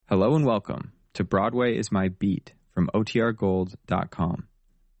Hello and welcome to Broadway is My Beat from OTRGold.com.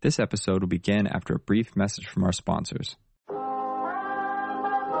 This episode will begin after a brief message from our sponsors.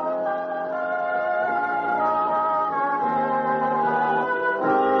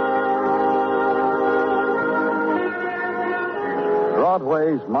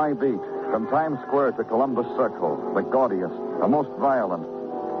 Broadway's My Beat, from Times Square to Columbus Circle, the gaudiest, the most violent,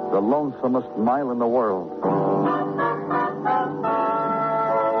 the lonesomest mile in the world.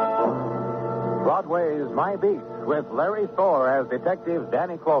 Broadway's My Beat, with Larry Thor as Detective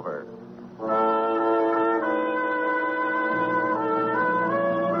Danny Clover.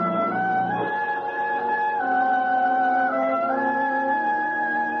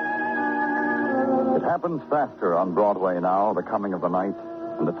 It happens faster on Broadway now, the coming of the night,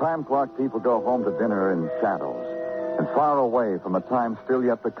 and the time clock people go home to dinner in shadows. And far away from a time still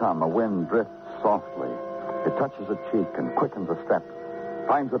yet to come, a wind drifts softly. It touches a cheek and quickens a step,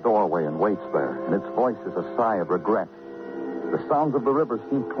 finds a doorway and waits there, and its voice is a sigh of regret. The sounds of the river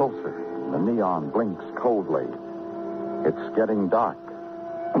seem closer, and the neon blinks coldly. It's getting dark.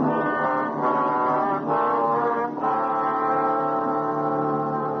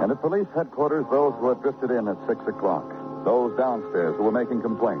 And at police headquarters, those who had drifted in at 6 o'clock, those downstairs who were making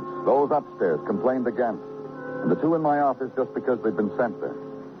complaints, those upstairs complained again, and the two in my office just because they'd been sent there.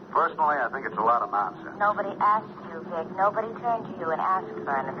 Personally, I think it's a lot of nonsense. Nobody asked you, Vic. Nobody turned to you and asked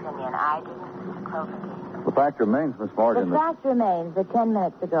for an opinion. I didn't, Mr. Clover. The fact remains, Miss Morgan, The fact remains that 10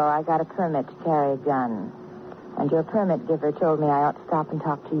 minutes ago I got a permit to carry a gun. And your permit giver told me I ought to stop and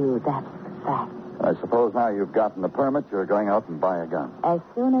talk to you. That's the fact. I suppose now you've gotten the permit, you're going out and buy a gun. As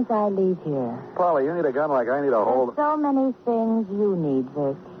soon as I leave here. Polly, you need a gun like I need a whole... There's so many things you need,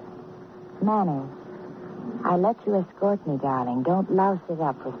 Vic. Manners. I let you escort me, darling. Don't louse it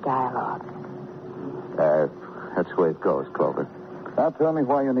up with dialogue. That's the way it goes, Clover. Now tell me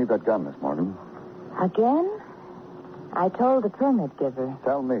why you need that gun, Miss Morgan. Again? I told the permit giver.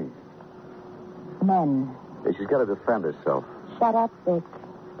 Tell me. Men. She's got to defend herself. Shut up, Vic.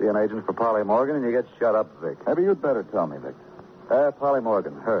 Be an agent for Polly Morgan and you get shut up, Vic. Maybe you'd better tell me, Vic. Polly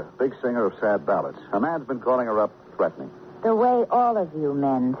Morgan, her, big singer of sad ballads. A man's been calling her up, threatening. The way all of you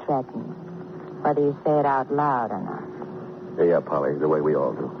men threaten. Whether you say it out loud or not. Yeah, Polly, the way we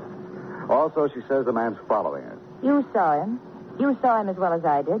all do. Also, she says the man's following her. You saw him. You saw him as well as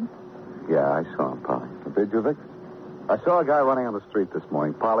I did. Yeah, I saw him, Polly. Did you, Vic? I saw a guy running on the street this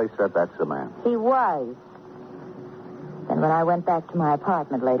morning. Polly said that's the man. He was. Then when I went back to my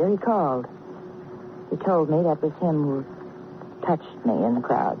apartment later, he called. He told me that was him who touched me in the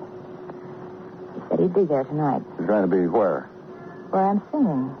crowd. He said he'd be there tonight. He's going to be where? Where I'm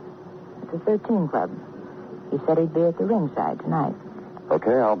singing. At the 13 Club. He said he'd be at the ringside tonight.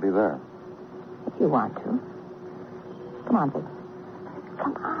 Okay, I'll be there. If you want to. Come on, Vic.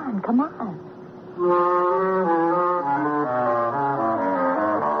 Come on, come on.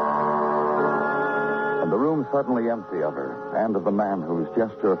 And the room suddenly empty of her, and of the man whose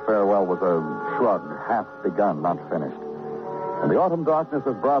gesture of farewell was a shrug, half begun, not finished. And the autumn darkness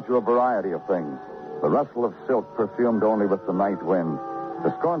has brought you a variety of things. The rustle of silk perfumed only with the night wind.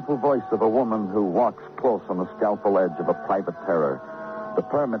 The scornful voice of a woman who walks close on the scalpel edge of a private terror. The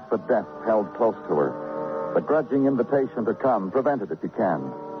permit for death held close to her. The grudging invitation to come, prevent it if you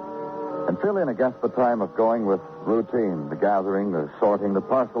can. And fill in against the time of going with routine, the gathering, the sorting, the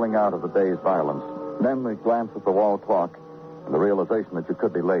parceling out of the day's violence. Then the glance at the wall clock and the realization that you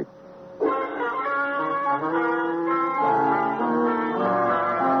could be late.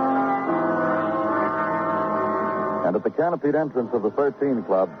 And at the canopied entrance of the 13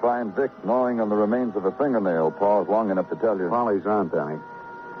 Club, find Vic gnawing on the remains of a fingernail. Pause long enough to tell you. Polly's on, Danny.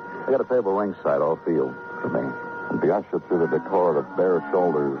 I got a table ringside, all field for me. And be ushered through the decor of bare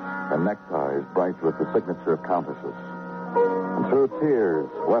shoulders and neckties bright with the signature of countesses. And through tears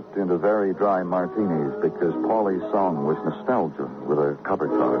wept into very dry martinis because Paulie's song was nostalgia with a cover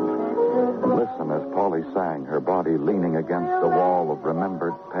charge. And listen as Paulie sang, her body leaning against the wall of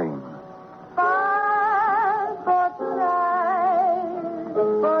remembered pain. Fine for tonight,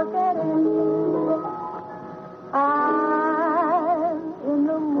 forgetting you. I'm in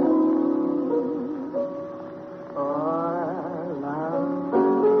the mood for love.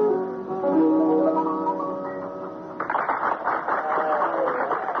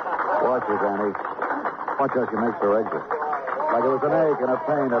 Watch her, Danny. Watch how she makes her exit. Like it was an ache and a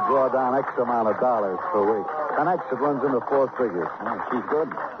pain to draw down X amount of dollars per week. An X that runs into 4 figures. Oh, she's good.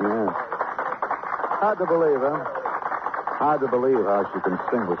 Yeah. Hard to believe, huh? Hard to believe how she can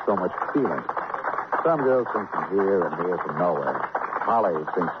sing with so much feeling. Some girls sing from here and here from nowhere. Polly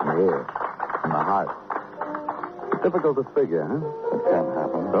sings from here, from the heart. Difficult to figure, huh? It can't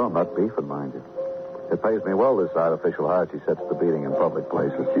happen. No, I'm not beefing, mind you. It pays me well, this artificial heart she sets to beating in public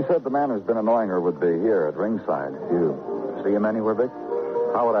places. She said the man who's been annoying her would be here at ringside. You see him anywhere, Vic?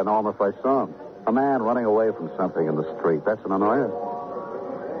 How would I know him if I saw him? A man running away from something in the street. That's an annoyance.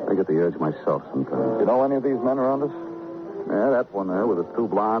 I get the urge myself sometimes. You know any of these men around us? Yeah, that one there with the two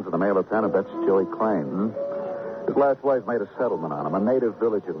blondes and the male lieutenant, that's Joey Crane. His last wife made a settlement on him, a native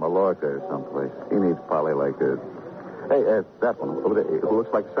village in Mallorca or someplace. He needs Polly like this. Hey, that one, over there, who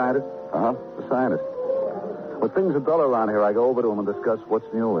looks like a scientist? Uh-huh. The scientist. When things are dull around here, I go over to him and discuss what's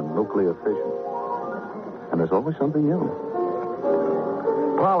new in nuclear fission. And there's always something new.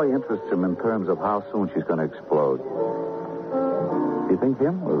 Polly interests him in terms of how soon she's going to explode. Do you think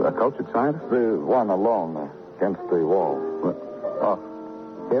him, a cultured scientist? The one alone against the wall. What? Oh,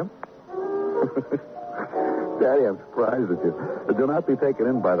 him? Daddy, I'm surprised at you. Do not be taken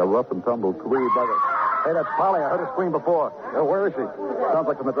in by the rough and tumble twee bugger. Hey, that's Polly. I heard her scream before. Where is she? Sounds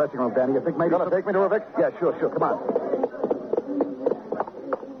like from the dressing room, Danny. You think maybe... You gonna take me to her, Vic? Yeah, sure. Come on.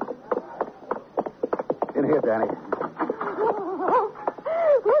 In here, Danny.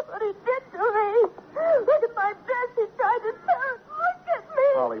 Look what he did to me. Look at my dress. He tried to tear it. Look at me.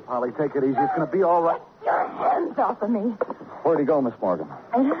 Polly, take it easy. It's going to be all right. Get your hands off of me. Where'd he go, Miss Morgan?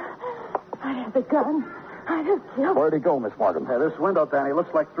 I have the gun. I'd have killed. Where'd he go, Miss Morgan? Hey, this window, Danny,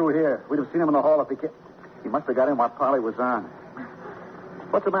 looks like through here. We'd have seen him in the hall if he came. He must have got in while Polly was on.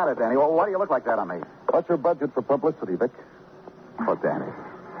 What's the matter, Danny? Why do you look like that on me? What's your budget for publicity, Vic? Oh, Danny.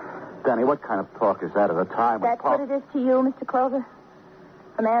 Danny, what kind of talk is that at a time when That's what it is to you, Mr. Clover.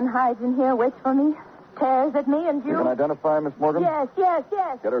 A man hides in here, waits for me, tears at me, and you... You can identify Miss Morgan? Yes.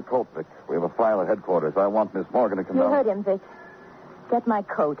 Get her coat, Vic. We have a file at headquarters. I want Miss Morgan to come You down. heard him, Vic. Get my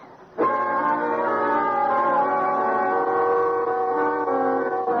coat.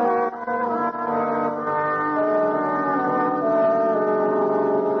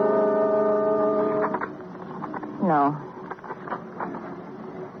 No.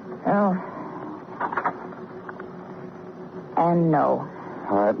 And no.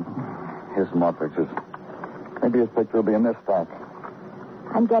 All right. Here's some more pictures. Maybe his picture will be in this stack.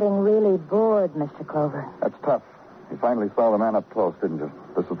 I'm getting really bored, Mr. Clover. That's tough. You finally saw the man up close, didn't you?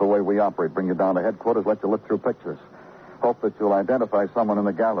 This is the way we operate. Bring you down to headquarters, let you look through pictures. Hope that you'll identify someone in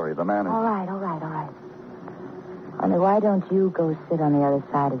the gallery, the man who... All right. Only why don't you go sit on the other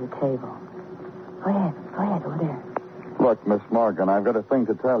side of the table? Go ahead, over there. Look, Miss Morgan, I've got a thing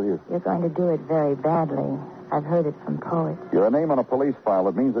to tell you. You're going to do it very badly. I've heard it from poets. You're a name on a police file.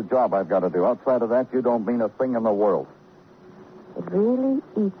 It means a job I've got to do. Outside of that, you don't mean a thing in the world. It really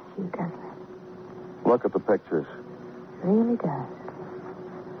eats you, doesn't it? Look at the pictures. It really does.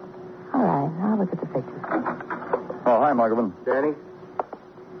 All right, I'll look at the pictures. Oh, hi, Margovan. Danny?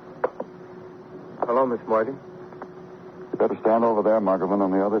 Hello, Miss Morgan. You better stand over there, Margovan,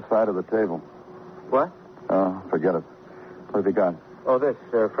 on the other side of the table. What? Forget it. What have you got? Oh, this.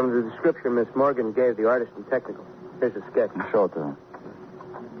 From the description Miss Morgan gave the artist in technical. Here's a sketch. Show it to her.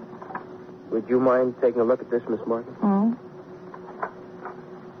 Would you mind taking a look at this, Miss Morgan?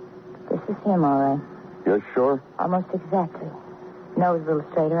 This is him, all right. You're sure? Almost exactly. Nose a little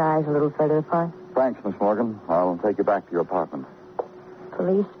straighter, eyes a little further apart. Thanks, Miss Morgan. I'll take you back to your apartment.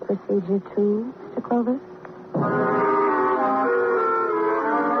 Police procedure 2, Mr. Clover?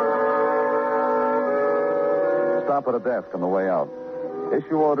 Stop at a desk on the way out.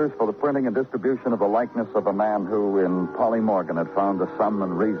 Issue orders for the printing and distribution of the likeness of a man who, in Polly Morgan, had found the sum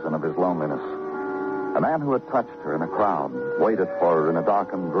and reason of his loneliness. A man who had touched her in a crowd, waited for her in a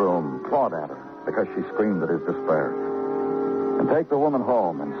darkened room, clawed at her because she screamed at his despair. And take the woman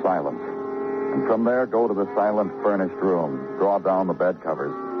home in silence. And from there, go to the silent, furnished room, draw down the bed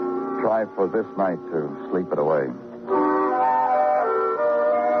covers, try for this night to sleep it away.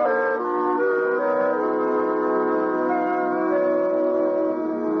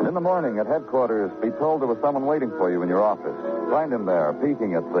 In the morning at headquarters, be told there was someone waiting for you in your office. Find him there,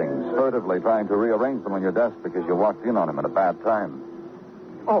 peeking at things, furtively trying to rearrange them on your desk because you walked in on him at a bad time.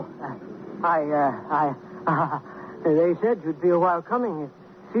 Oh, they said you'd be a while coming. It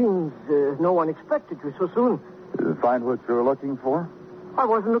seems no one expected you so soon. Find what you're looking for? I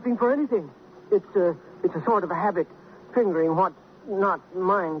wasn't looking for anything. It's a sort of a habit, fingering what's not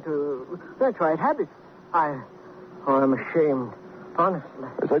mine to... That's right, habit. I'm ashamed. Honestly.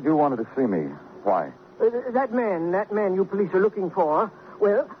 I said you wanted to see me. Why? That man you police are looking for,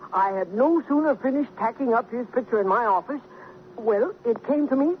 well, I had no sooner finished tacking up his picture in my office. Well, it came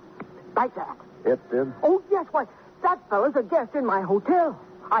to me like that. It did? Oh, yes, why, that fellow's a guest in my hotel.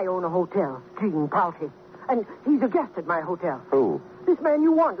 I own a hotel, Jean Palti. And he's a guest at my hotel. Who? This man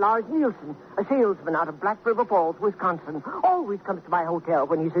you want, Lars Nielson, a salesman out of Black River Falls, Wisconsin. Always comes to my hotel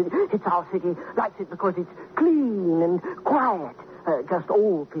when he says it's our city. Likes it because it's clean and quiet. Just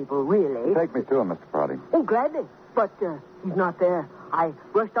old people, really. Take me to him, Mr. Prouty. Oh, gladly. But he's not there. I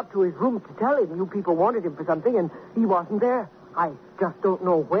rushed up to his room to tell him you people wanted him for something, and he wasn't there. I just don't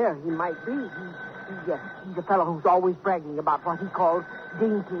know where he might be. He's a fellow who's always bragging about what he calls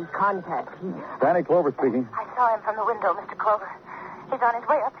dainty contacts. Danny Clover speaking. I saw him from the window, Mr. Clover. He's on his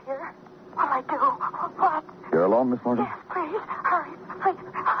way up here. What'll I do? What? You're alone, Miss Morgan? Yes, please. Hurry,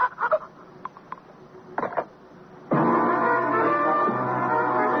 please.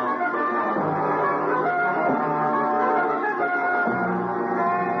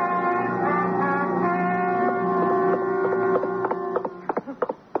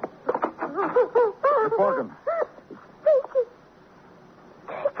 Miss Morgan.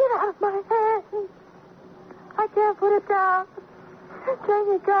 Take it out of my hand. I can't put it down. Take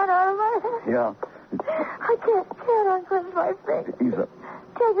your gun out of my hand. Yeah. I can't unclench my face. Ease up.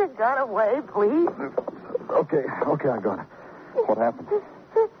 Take your gun away, please. Okay, I got it. What happened?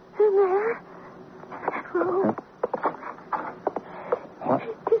 In there. In that room. What?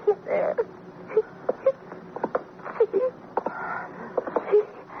 He's in there. See?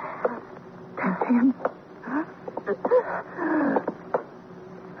 That's him.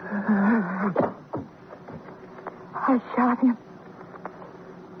 I shot him.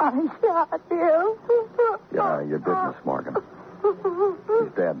 Yeah, you did, Miss Morgan.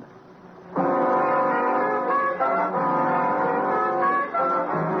 He's dead.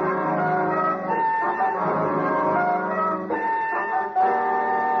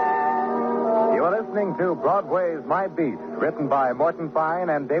 You are listening to Broadway's My Beat, written by Morton Fine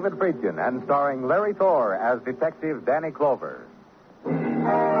and David Friedkin, and starring Larry Thor as Detective Danny Clover.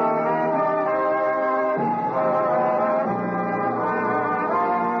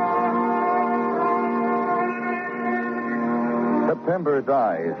 September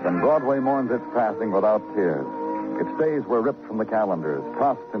dies, and Broadway mourns its passing without tears. Its days were ripped from the calendars,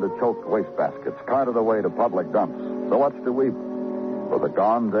 tossed into choked wastebaskets, carted away to public dumps. So what's to weep? For the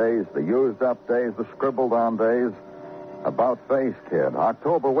gone days, the used-up days, the scribbled-on days? About face, kid.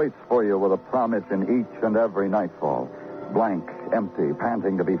 October waits for you with a promise in each and every nightfall. Blank, empty,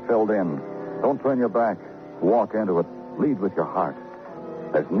 panting to be filled in. Don't turn your back. Walk into it. Lead with your heart.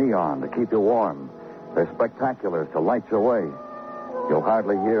 There's neon to keep you warm. There's spectaculars to light your way. You'll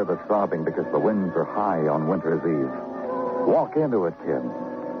hardly hear the sobbing because the winds are high on winter's eve. Walk into it, kid.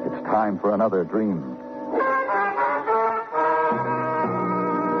 It's time for another dream.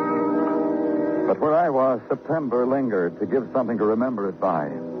 But where I was, September lingered to give something to remember it by.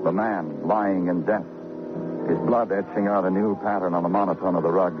 The man lying in death. His blood etching out a new pattern on the monotone of the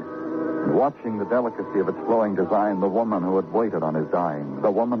rug. And watching the delicacy of its flowing design, the woman who had waited on his dying.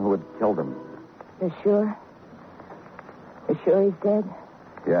 The woman who had killed him. You're sure? You're sure he's dead?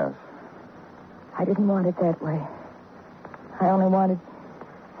 Yes. I didn't want it that way. I only wanted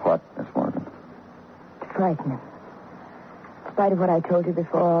What, Miss Morgan? to frighten him. In spite of what I told you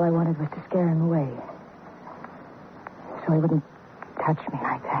before, all I wanted was to scare him away. So he wouldn't touch me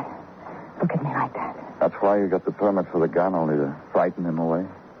like that. Look at me like that. That's why you got the permit for the gun, only to frighten him away?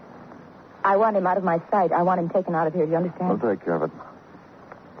 I want him out of my sight. I want him taken out of here. Do you understand? We'll take care of it.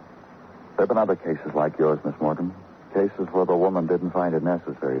 There have been other cases like yours, Miss Morgan. Cases where the woman didn't find it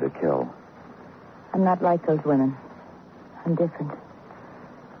necessary to kill. I'm not like those women. I'm different.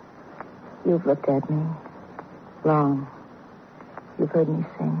 You've looked at me long. You've heard me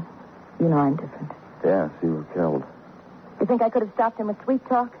sing. You know I'm different. Yes, you were killed. You think I could have stopped him with sweet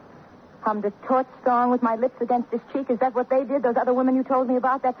talk? Hummed a torch song with my lips against his cheek? Is that what they did, those other women you told me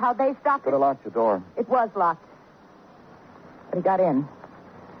about? That's how they stopped Could it? have locked your door. It was locked. But he got in.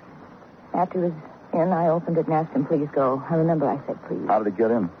 After he was in, I opened it and asked him, please go. I remember I said, please. How did he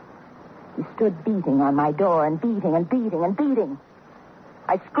get in? He stood beating on my door and beating and beating and beating.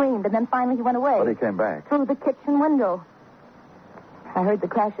 I screamed, and then finally he went away. But he came back. Through the kitchen window. I heard the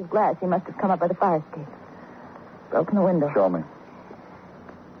crash of glass. He must have come up by the fire escape. Broken the window. Show me.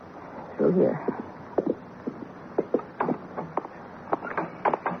 Through here.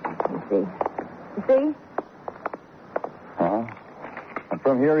 You see? You see? Uh-huh. And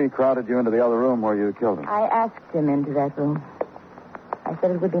from here, he crowded you into the other room where you killed him. I asked him into that room. I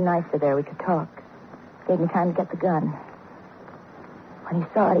said it would be nicer there. We could talk. Gave me time to get the gun. When he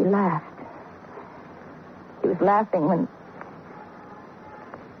saw it, he laughed. He was laughing when...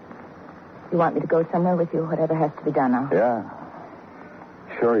 You want me to go somewhere with you? Whatever has to be done, I'll... Yeah.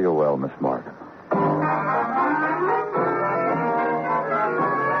 Sure you will, Miss Morgan.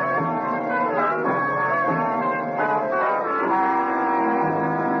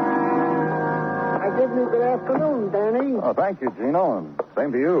 you good afternoon, Danny. Oh, thank you, Gino, and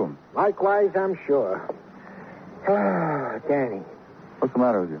same to you. Likewise, I'm sure. Ah, Danny. What's the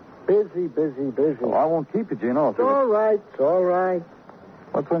matter with you? Busy. Oh, I won't keep you, Gino. It's all right.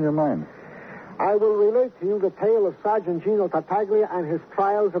 What's on your mind? I will relate to you the tale of Sergeant Gino Tartaglia and his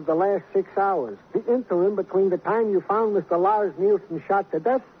trials of the last 6 hours. The interim between the time you found Mr. Lars Nielson shot to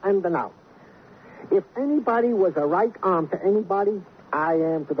death and the now. If anybody was a right arm to anybody, I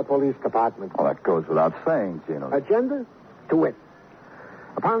am to the police department. Well, that goes without saying, Gino. Agenda? To wit.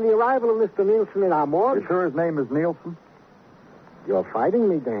 Upon the arrival of Mr. Nielson at our morgue... You sure his name is Nielson? You're fighting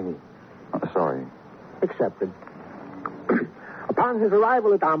me, Danny. Oh, sorry. Accepted. Upon his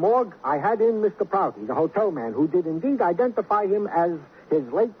arrival at our morgue, I had in Mr. Prouty, the hotel man, who did indeed identify him as his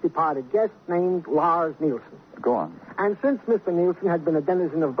late departed guest named Lars Nielson. Go on. And since Mr. Nielson had been a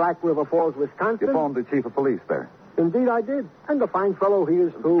denizen of Black River Falls, Wisconsin... You phoned the chief of police there. Indeed I did. And a fine fellow he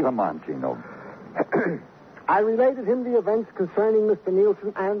is, too. Come on, Gino. I related him the events concerning Mr.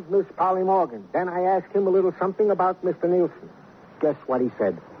 Nielson and Miss Polly Morgan. Then I asked him a little something about Mr. Nielson. Guess what he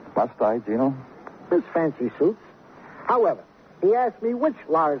said? Must I, Gino? His fancy suits. However, he asked me which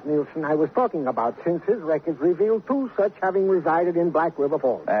Lars Nielson I was talking about, since his records revealed two such having resided in Black River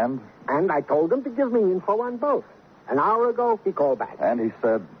Falls. And I told him to give me info on both. An hour ago, he called back. And he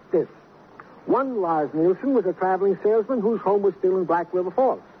said... This. One Lars Nielson was a traveling salesman whose home was still in Black River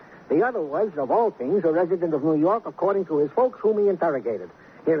Falls. The other was, of all things, a resident of New York, according to his folks whom he interrogated.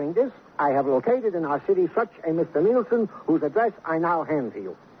 Hearing this, I have located in our city such a Mr. Nielson, whose address I now hand to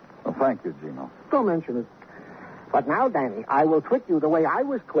you. Well, thank you, Gino. Don't mention it. But now, Danny, I will twit you the way I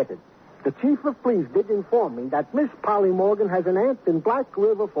was twitted. The chief of police did inform me that Miss Polly Morgan has an aunt in Black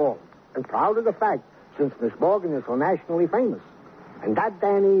River Falls. And proud of the fact, since Miss Morgan is so nationally famous. And that,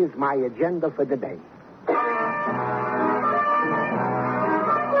 Danny, is my agenda for the day.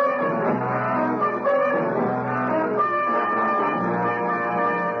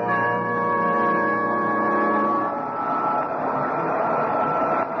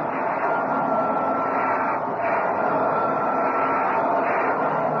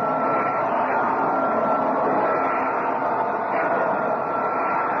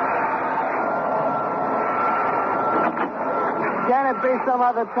 Can it be some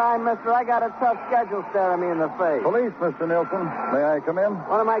other time, mister? I got a tough schedule staring me in the face. Police, Mr. Nielsen. May I come in?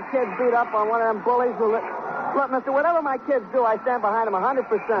 One of my kids beat up on one of them bullies who... Look, mister, whatever my kids do, I stand behind them 100%.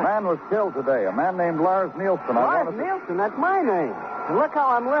 A man was killed today. A man named Lars Nielsen. Lars Nielsen? That's my name. And look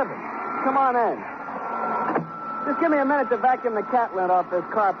how I'm living. Come on in. Just give me a minute to vacuum the cat lint off this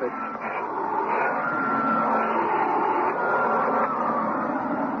carpet.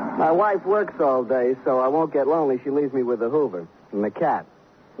 My wife works all day, so I won't get lonely. She leaves me with the Hoover and the cat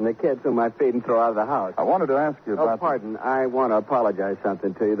and the kids whom I feed and throw out of the house. I wanted to ask you about... Oh, pardon. I want to apologize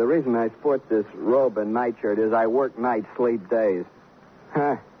something to you. The reason I sport this robe and nightshirt is I work nights, sleep days.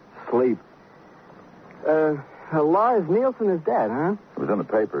 Huh? Sleep. Lars Nielsen is dead, huh? It was in the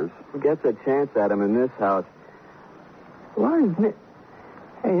papers. Who gets a chance at him in this house? Lars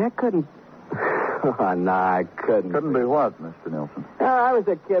Hey, that couldn't... Oh, no, I couldn't. Couldn't be what, Mr. Nielsen? I was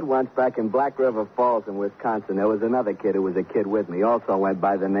a kid once back in Black River Falls in Wisconsin. There was another kid who was a kid with me. Also went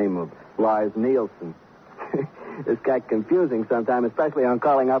by the name of Lars Nielsen. This got confusing sometimes, especially on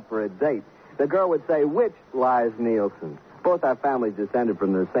calling up for a date. The girl would say, which Lars Nielsen? Both our families descended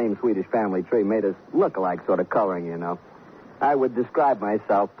from the same Swedish family tree, made us look alike sort of coloring, you know. I would describe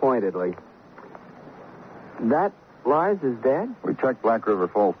myself pointedly. That Lars is dead? We checked Black River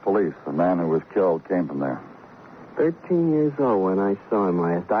Falls police. The man who was killed came from there. 13 years old when I saw him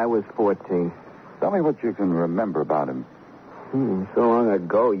last. I was 14. Tell me what you can remember about him. So long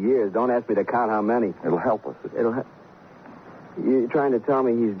ago, years. Don't ask me to count how many. It'll help us. You trying to tell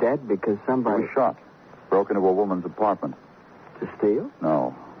me he's dead because somebody... He was shot. Broke into a woman's apartment. To steal?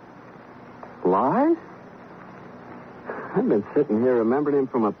 No. Lars? I've been sitting here remembering him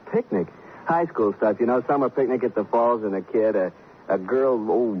from a picnic. High school stuff, you know, summer picnic at the falls, and a kid, a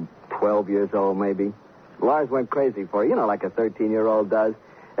girl, 12 years old maybe. Lars went crazy for her, you know, like a 13-year-old does.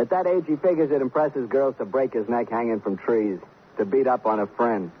 At that age, he figures it impresses girls to break his neck hanging from trees, to beat up on a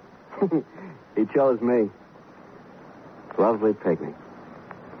friend. He chose me. Lovely picnic.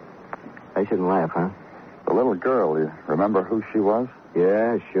 I shouldn't laugh, huh? The little girl, you remember who she was?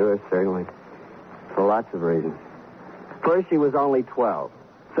 Yeah, sure, certainly. For lots of reasons. First, she was only 12.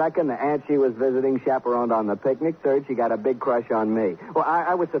 Second, the aunt she was visiting chaperoned on the picnic. Third, she got a big crush on me. Well,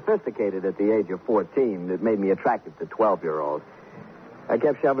 I was sophisticated at the age of 14. It made me attractive to 12-year-olds. I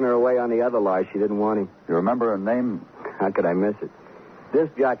kept shoving her away on the other Lars. She didn't want him. You remember her name? How could I miss it?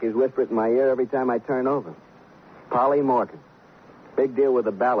 Disc jockeys whisper it in my ear every time I turn over. Polly Morgan. Big deal with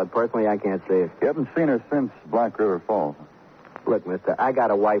the ballot. Personally, I can't say it. You haven't seen her since Black River Falls. Look, mister, I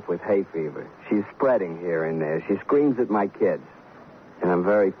got a wife with hay fever. She's spreading here and there. She screams at my kids. And I'm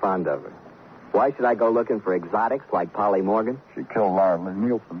very fond of her. Why should I go looking for exotics like Polly Morgan? She killed Lars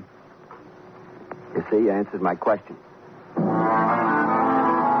Nielson. You see, you answered my question.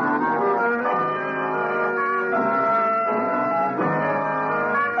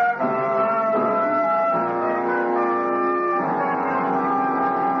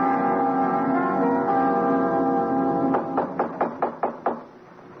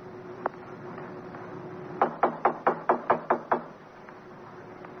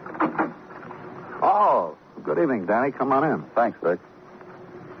 Good evening, Danny. Come on in. Thanks, Vic.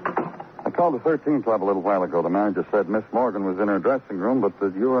 I called the 13 Club a little while ago. The manager said Miss Morgan was in her dressing room, but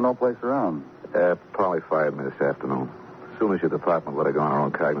that you were no place around. Probably fired me this afternoon. As soon as your department let her go on her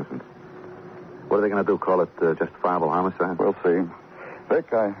own cognizance. What are they going to do? Call it justifiable homicide? We'll see.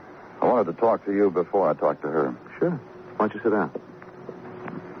 Vic, I wanted to talk to you before I talked to her. Sure. Why don't you sit down?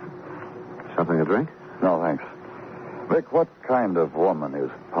 Something to drink? No, thanks. Vic, what kind of woman is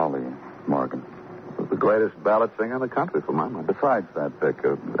Polly Morgan? The greatest ballad singer in the country, for my money. Besides that, Vic,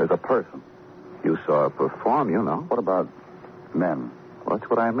 as a person. You saw her perform, you know. What about men? Well, that's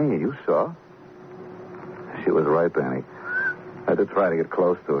what I mean. You saw. She was right, Danny. I did try to get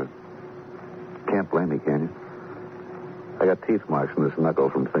close to her. Can't blame me, can you? I got teeth marks from this knuckle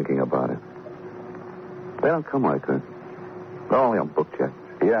from thinking about it. They don't come like that. They're only on book checks.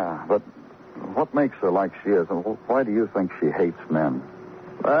 Yeah, but what makes her like she is? And why do you think she hates men?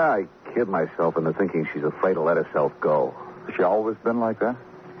 Well, I kid myself into thinking she's afraid to let herself go. Has she always been like that?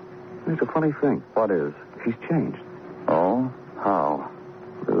 It's a funny thing. What is? She's changed. Oh? How?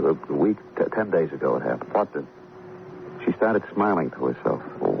 A week, 10 days ago it happened. What did? She started smiling to herself.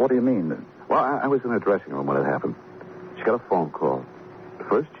 Well, what do you mean? Well, I was in her dressing room when it happened. She got a phone call. At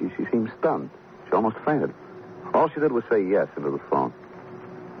first, she seemed stunned. She almost fainted. All she did was say yes into the phone.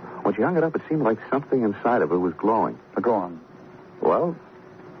 When she hung it up, it seemed like something inside of her was glowing. Go on. Well,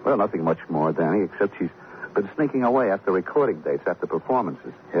 nothing much more, Danny, except she's been sneaking away after recording dates, after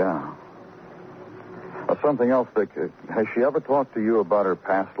performances. Yeah. Something else, Vic. Has she ever talked to you about her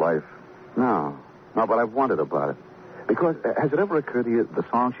past life? No, but I've wondered about it. Because, has it ever occurred to you the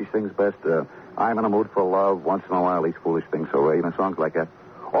song she sings best, I'm in a mood for love, once in a while these foolish things so rare, even songs like that?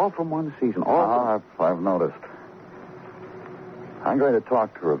 All from one season, all I've noticed. I'm going to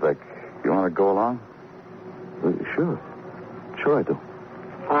talk to her, Vic. You want to go along? Sure. Sure I do.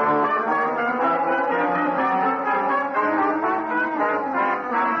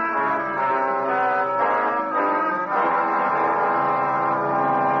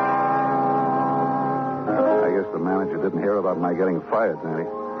 I guess the manager didn't hear about my getting fired, Danny.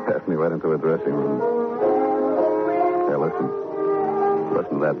 Passed me right into her dressing room. Hey, listen.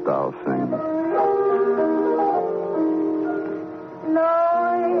 Listen to that doll sing.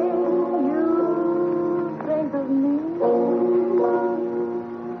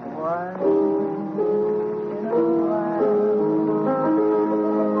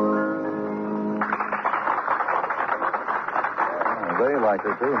 They like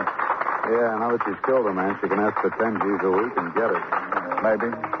her, too. Yeah, now that she's killed a man, she can ask for 10 G's a week and get it. Maybe.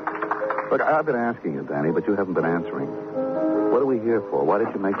 Look, I've been asking you, Danny, but you haven't been answering. What are we here for? Why did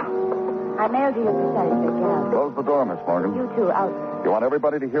you make... I mailed you your percentage, Vic. Get out. Close the door, Miss Morgan. You too, out. You want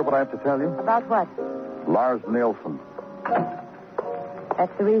everybody to hear what I have to tell you? About what? Lars Nielson.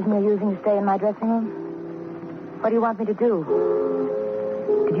 That's the reason you're using to stay in my dressing room? What do you want me to do?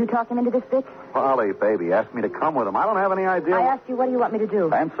 Did you talk him into this, Vic? Polly, baby, asked me to come with him. I don't have any idea. I asked you, what do you want me to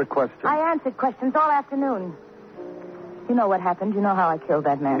do? Answer questions. I answered questions all afternoon. You know what happened. You know how I killed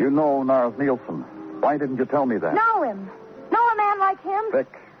that man. You know Lars Nielson. Why didn't you tell me that? Know him. Know a man like him?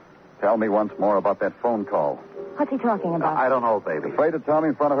 Vic, tell me once more about that phone call. What's he talking about? I don't know, baby. Afraid to tell me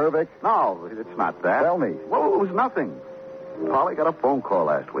in front of her, Vic? No, it's not that. Tell me. Well, it was nothing. Polly got a phone call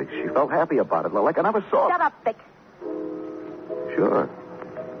last week. She felt happy about it, like I never saw it. Shut up, Vic. Sure.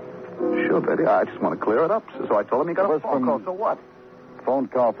 Sure, baby. I just want to clear it up. So I told him he got a phone call. So what? Phone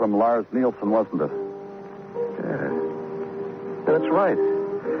call from Lars Nielson, wasn't it? Yeah, that's right.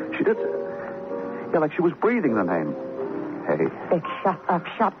 She did. Yeah, like she was breathing the name. Hey. Vic, shut up,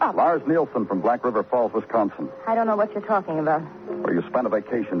 shut up. Lars Nielson from Black River Falls, Wisconsin. I don't know what you're talking about. Where you spent a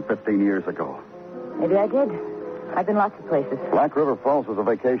vacation 15 years ago. Maybe I did. I've been lots of places. Black River Falls was a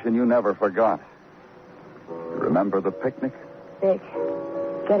vacation you never forgot. Remember the picnic? Vic,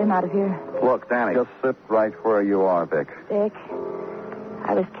 get him out of here. Look, Danny. Just sit right where you are, Vic. Vic,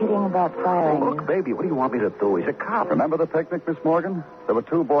 I was kidding about firing you. Look, baby, what do you want me to do? He's a cop. Remember the picnic, Miss Morgan? There were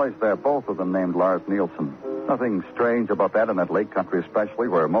two boys there, both of them named Lars Nielson. Nothing strange about that in that lake country, especially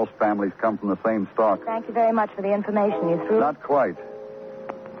where most families come from the same stock. Thank you very much for the information. You through? Not quite.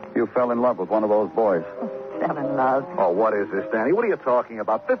 You fell in love with one of those boys. Fell in love. Oh, what is this, Danny? What are you talking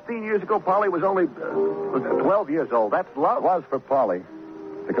about? 15 years ago, Polly was only 12 years old. That's love. It was for Polly.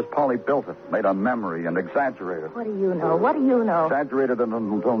 Because Polly built it, made a memory, and exaggerated. What do you know? What do you know? Exaggerated it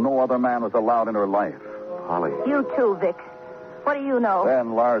until no other man was allowed in her life. Polly. You too, Vic. What do you know?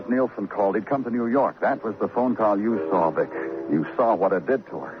 Then Lars Nielson called. He'd come to New York. That was the phone call you saw, Vic. You saw what it did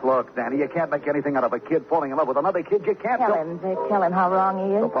to her. Look, Danny, you can't make anything out of a kid falling in love with another kid. You can't. Tell him, Vic. Tell him how wrong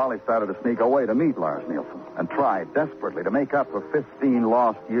he So is. Polly started to sneak away to meet Lars Nielson and tried desperately to make up for 15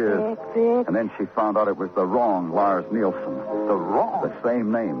 lost years. Vic. And then she found out it was the wrong Lars Nielson. The wrong? The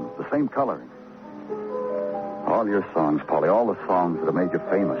same name, the same coloring. All your songs, Polly, all the songs that have made you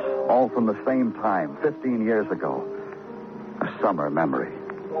famous, all from the same time, 15 years ago. A summer memory.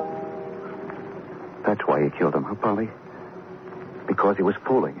 That's why you killed him, huh, Polly? Because he was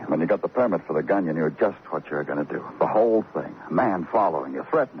fooling you. When you got the permit for the gun, you knew just what you were going to do. The whole thing. A man following you,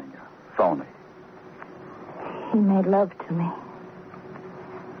 threatening you. Phony. He made love to me.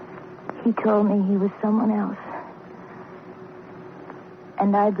 He told me he was someone else.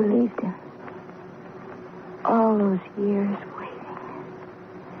 And I believed him. All those years waiting.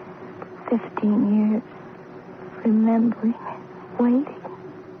 15 years remembering, waiting.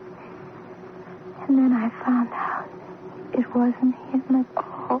 And then I found out it wasn't him at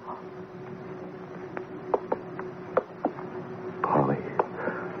all.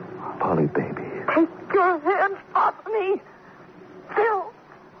 Polly, baby. Take your hands off me. Phil.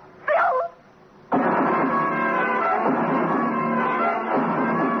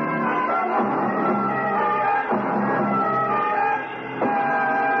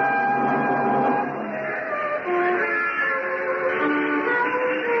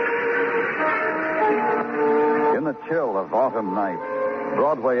 In the chill of autumn night,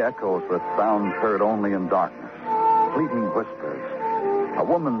 Broadway echoes with sounds heard only in darkness. Fleeting whispers. A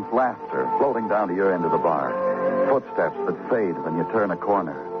woman's laughter floating down to your end of the bar. Footsteps that fade when you turn a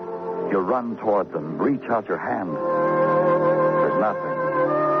corner. You run toward them, reach out your hand. There's nothing.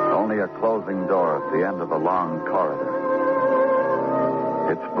 Only a closing door at the end of a long corridor.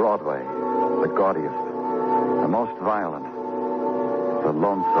 It's Broadway, the gaudiest, the most violent, the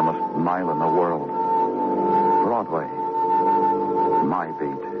lonesomest mile in the world. Broadway, my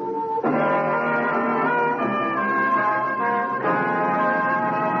beat.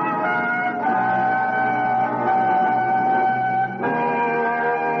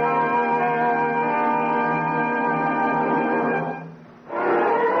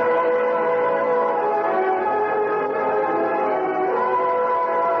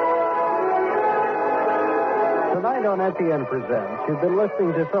 Tonight on Ep080 Presents, you've been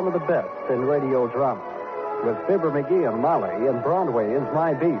listening to some of the best in radio drama with Fibber McGee and Molly and Broadway is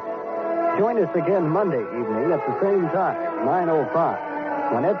My Beat. Join us again Monday evening at the same time,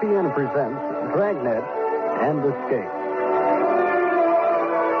 9:05, when Ep080 presents Dragnet and Escape.